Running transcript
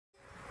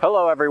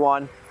Hello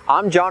everyone,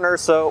 I'm John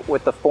Urso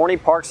with the Forney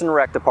Parks and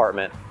Rec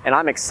Department, and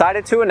I'm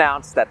excited to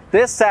announce that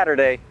this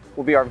Saturday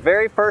will be our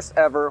very first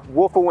ever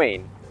Woof O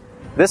Ween.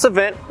 This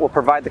event will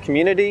provide the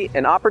community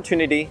an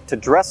opportunity to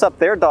dress up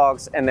their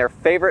dogs in their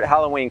favorite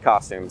Halloween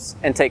costumes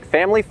and take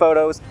family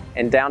photos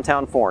in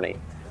downtown Forney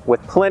with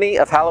plenty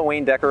of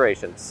Halloween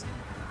decorations.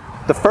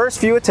 The first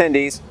few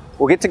attendees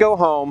will get to go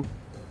home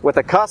with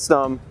a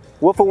custom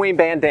Woof O Ween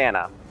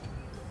bandana.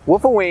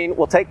 Woof O Ween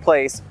will take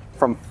place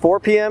from 4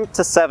 p.m.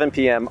 to 7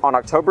 p.m. on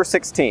October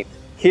 16th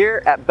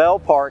here at Bell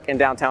Park in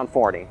downtown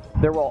Forney.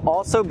 There will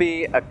also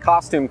be a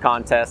costume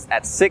contest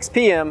at 6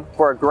 p.m.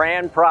 for a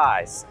grand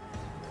prize.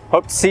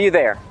 Hope to see you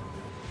there.